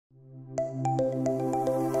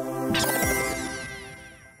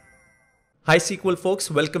Hi SQL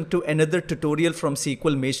folks, welcome to another tutorial from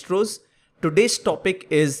SQL Maestros. Today's topic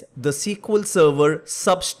is the SQL Server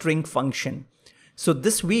SUBSTRING function. So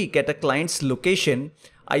this week at a client's location,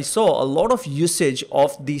 I saw a lot of usage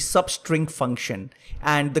of the SUBSTRING function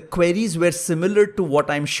and the queries were similar to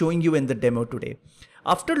what I'm showing you in the demo today.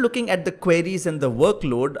 After looking at the queries and the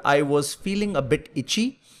workload, I was feeling a bit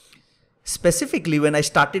itchy, specifically when I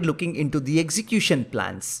started looking into the execution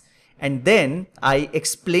plans. And then I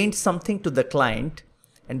explained something to the client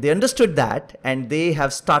and they understood that and they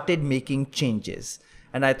have started making changes.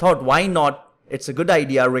 And I thought, why not? It's a good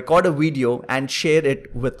idea, record a video and share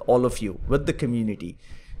it with all of you, with the community.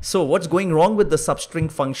 So what's going wrong with the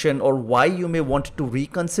SUBSTRING function, or why you may want to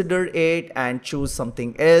reconsider it and choose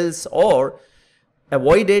something else, or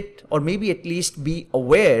avoid it, or maybe at least be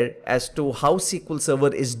aware as to how SQL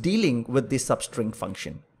Server is dealing with the SUBSTRING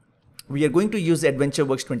function. We are going to use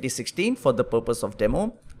AdventureWorks 2016 for the purpose of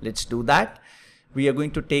demo. Let's do that. We are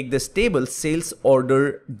going to take this table, sales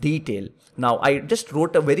order detail. Now, I just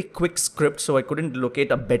wrote a very quick script, so I couldn't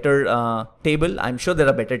locate a better table. I'm sure there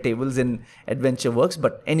are better tables in AdventureWorks,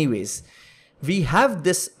 but anyways, we have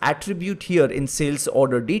this attribute here in sales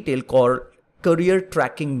order detail called career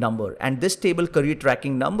tracking number. And this table career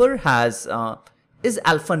tracking number has is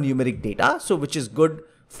alphanumeric data, so which is good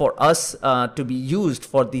for us to be used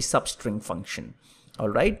for the SUBSTRING function. All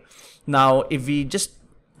right. Now, if we just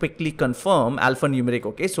quickly confirm alphanumeric,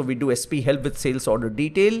 okay, so we do SP help with sales order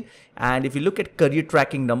detail. And if you look at career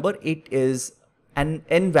tracking number, it is an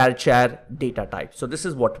nvarchar data type. So this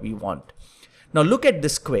is what we want. Now look at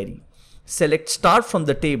this query. Select star from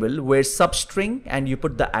the table where substring and you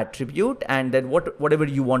put the attribute, and then whatever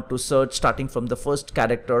you want to search starting from the first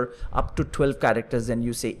character up to 12 characters, and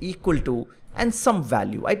you say equal to and some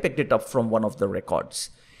value. I picked it up from one of the records.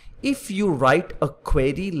 If you write a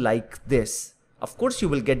query like this, of course you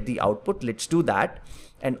will get the output. Let's do that,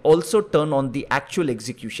 and also turn on the actual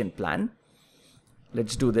execution plan.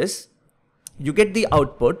 Let's do this. You get the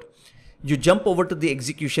output. You jump over to the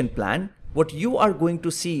execution plan. What you are going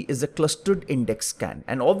to see is a clustered index scan.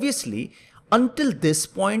 And obviously, until this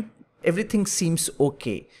point, everything seems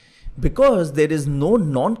okay because there is no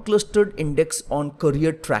non-clustered index on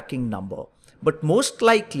career tracking number. But most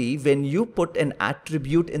likely, when you put an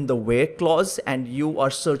attribute in the where clause and you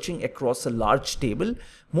are searching across a large table,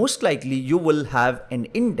 most likely you will have an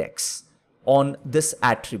index on this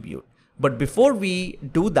attribute. But before we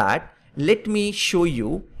do that, let me show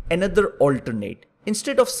you another alternate.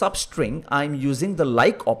 Instead of substring, I'm using the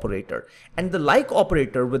like operator, and the like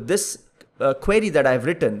operator with this query that I've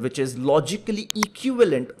written, which is logically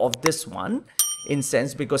equivalent of this one in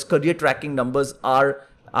sense, because career tracking numbers are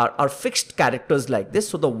fixed characters like this.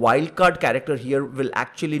 So the wildcard character here will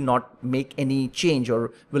actually not make any change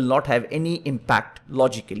or will not have any impact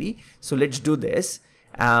logically. So let's do this.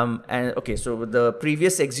 And okay, so with the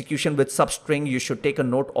previous execution with substring, you should take a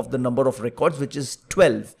note of the number of records, which is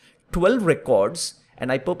 12 records.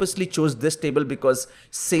 And I purposely chose this table because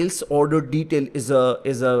sales order detail is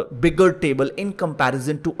a bigger table in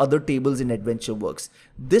comparison to other tables in AdventureWorks.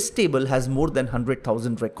 This table has more than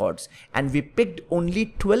 100,000 records, and we picked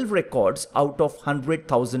only 12 records out of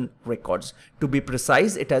 100,000 records. To be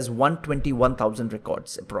precise, it has 121,000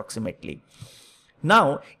 records approximately.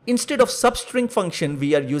 Now, instead of substring function,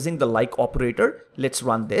 we are using the like operator. Let's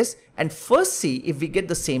run this and first see if we get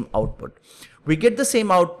the same output. We get the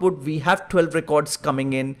same output. We have 12 records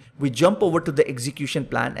coming in. We jump over to the execution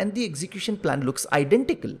plan and the execution plan looks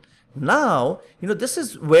identical. Now, this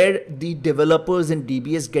is where the developers and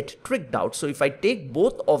DBAs get tricked out. So if I take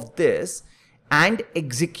both of this and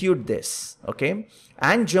execute this, okay,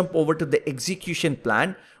 and jump over to the execution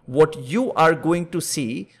plan, what you are going to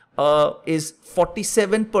see is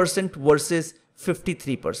 47% versus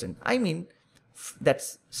 53%. I mean,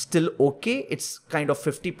 that's still okay. It's kind of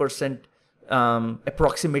 50%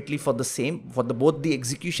 approximately for the same for both the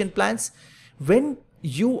execution plans. When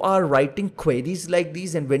you are writing queries like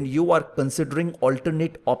these and when you are considering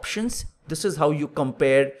alternate options, this is how you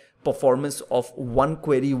compare performance of one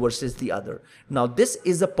query versus the other. Now, this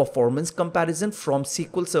is a performance comparison from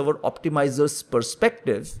SQL Server Optimizer's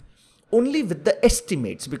perspective, only with the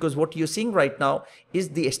estimates, because what you're seeing right now is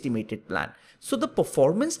the estimated plan. So the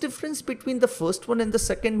performance difference between the first one and the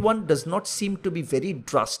second one does not seem to be very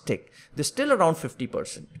drastic. They're still around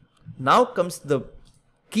 50%. Now comes the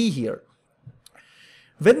key here.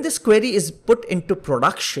 When this query is put into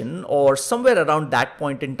production or somewhere around that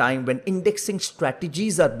point in time when indexing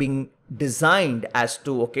strategies are being designed as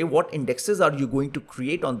to, okay, what indexes are you going to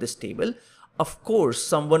create on this table? of course,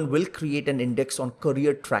 someone will create an index on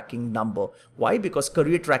career tracking number. Why? Because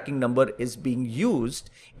career tracking number is being used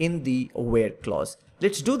in the where clause.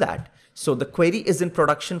 Let's do that. So the query is in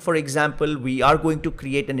production. For example, we are going to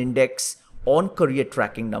create an index on career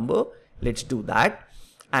tracking number. Let's do that.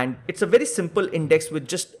 And it's a very simple index with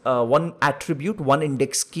just one attribute, one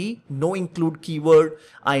index key, no include keyword.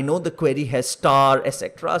 I know the query has star,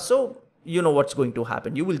 etc. So you know what's going to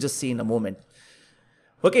happen. You will just see in a moment.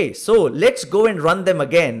 Okay, so let's go and run them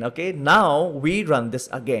again. Okay, now we run this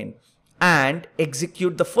again and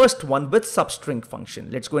execute the first one with SUBSTRING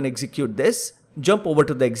function. Let's go and execute this. Jump over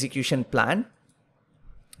to the execution plan.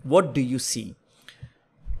 What do you see?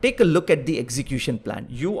 Take a look at the execution plan.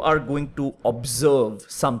 You are going to observe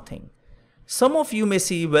something. Some of you may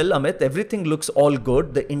see, well, Amit, everything looks all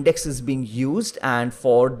good. The index is being used, and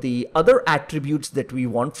for the other attributes that we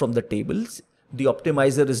want from the tables, the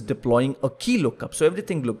optimizer is deploying a key lookup. So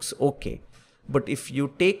everything looks okay. But if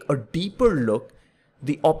you take a deeper look,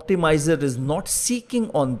 the optimizer is not seeking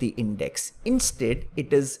on the index. Instead,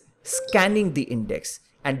 it is scanning the index.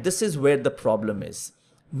 And this is where the problem is.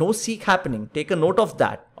 No seek happening. Take a note of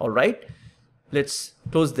that. All right. Let's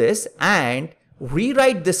close this and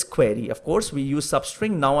rewrite this query. Of course, we use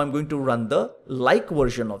SUBSTRING. Now I'm going to run the like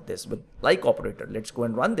version of this with like operator. Let's go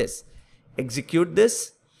and run this. Execute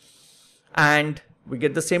this. And we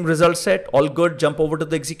get the same result set. All good. Jump over to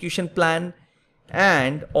the execution plan.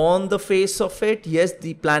 And on the face of it, yes,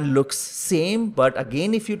 the plan looks same. But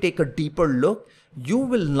again, if you take a deeper look, you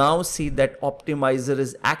will now see that optimizer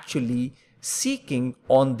is actually seeking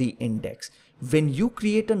on the index. When you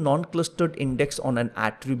create a non-clustered index on an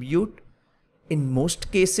attribute, in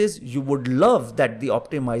most cases, you would love that the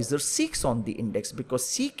optimizer seeks on the index, because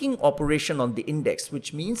seeking operation on the index,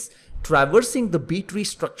 which means traversing the B-tree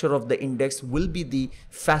structure of the index, will be the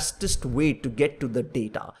fastest way to get to the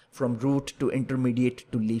data from root to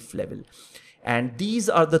intermediate to leaf level. And these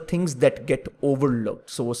are the things that get overlooked.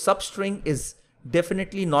 So SUBSTRING is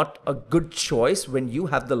definitely not a good choice when you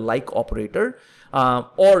have the like operator,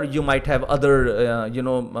 or you might have other,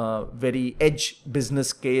 very edge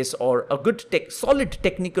business case or a good solid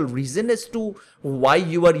technical reason as to why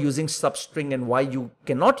you are using SUBSTRING and why you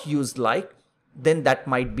cannot use like, then that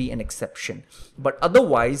might be an exception. But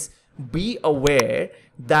otherwise, be aware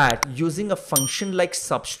that using a function like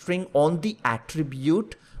SUBSTRING on the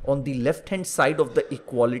attribute on the left hand side of the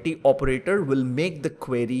equality operator will make the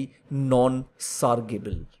query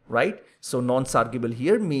non-sargable, right? So non-sargable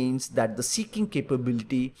here means that the seeking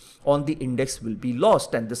capability on the index will be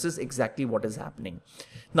lost, and this is exactly what is happening.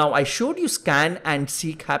 Now I showed you scan and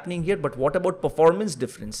seek happening here, but what about performance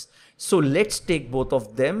difference? So let's take both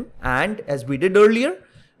of them, and as we did earlier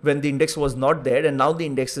when the index was not there and now the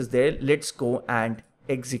index is there, let's go and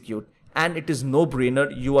execute. And it is no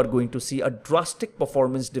brainer, you are going to see a drastic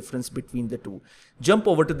performance difference between the two. Jump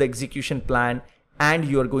over to the execution plan and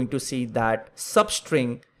you are going to see that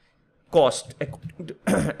SUBSTRING cost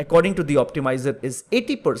according to the optimizer is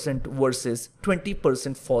 80% versus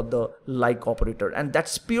 20% for the like operator. And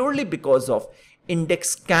that's purely because of index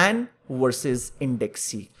scan versus index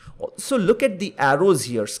seek. So look at the arrows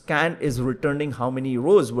here. Scan is returning how many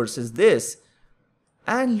rows versus this.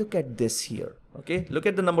 And look at this here. Okay, look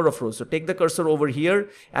at the number of rows. So take the cursor over here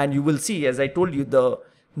and you will see, as I told you, the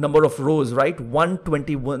number of rows, right?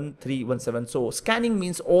 121,317. So scanning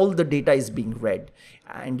means all the data is being read.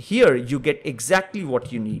 And here you get exactly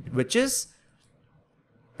what you need, which is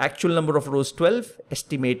actual number of rows 12,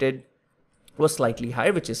 estimated was slightly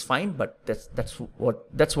higher, which is fine, but that's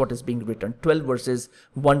what is being written. 12 versus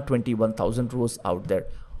 121,000 rows out there.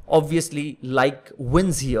 Obviously, like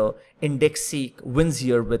wins here, index seek wins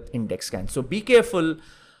here with index scan. So be careful.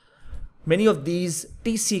 Many of these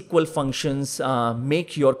T-SQL functions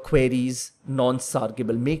make your queries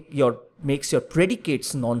non-sargable, makes your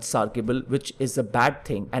predicates non-sargable, which is a bad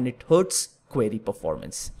thing, and it hurts query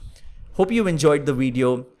performance. Hope you enjoyed the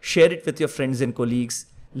video. Share it with your friends and colleagues.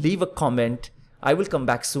 Leave a comment. I will come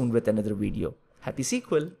back soon with another video. Happy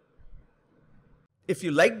SQL. If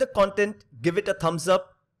you like the content, give it a thumbs up.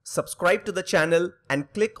 Subscribe to the channel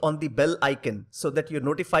and click on the bell icon so that you're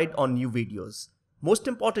notified on new videos. Most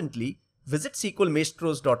importantly, visit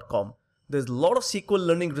SQLmaestros.com. There's a lot of SQL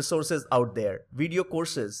learning resources out there. Video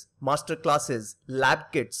courses, master classes,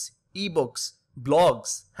 lab kits, ebooks,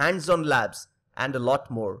 blogs, hands-on labs, and a lot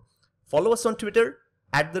more. Follow us on Twitter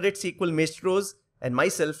 @SQLmaestros and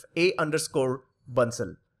myself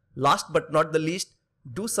 @A_Bansal. Last but not the least,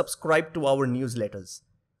 do subscribe to our newsletters.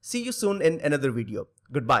 See you soon in another video.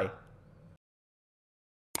 Goodbye.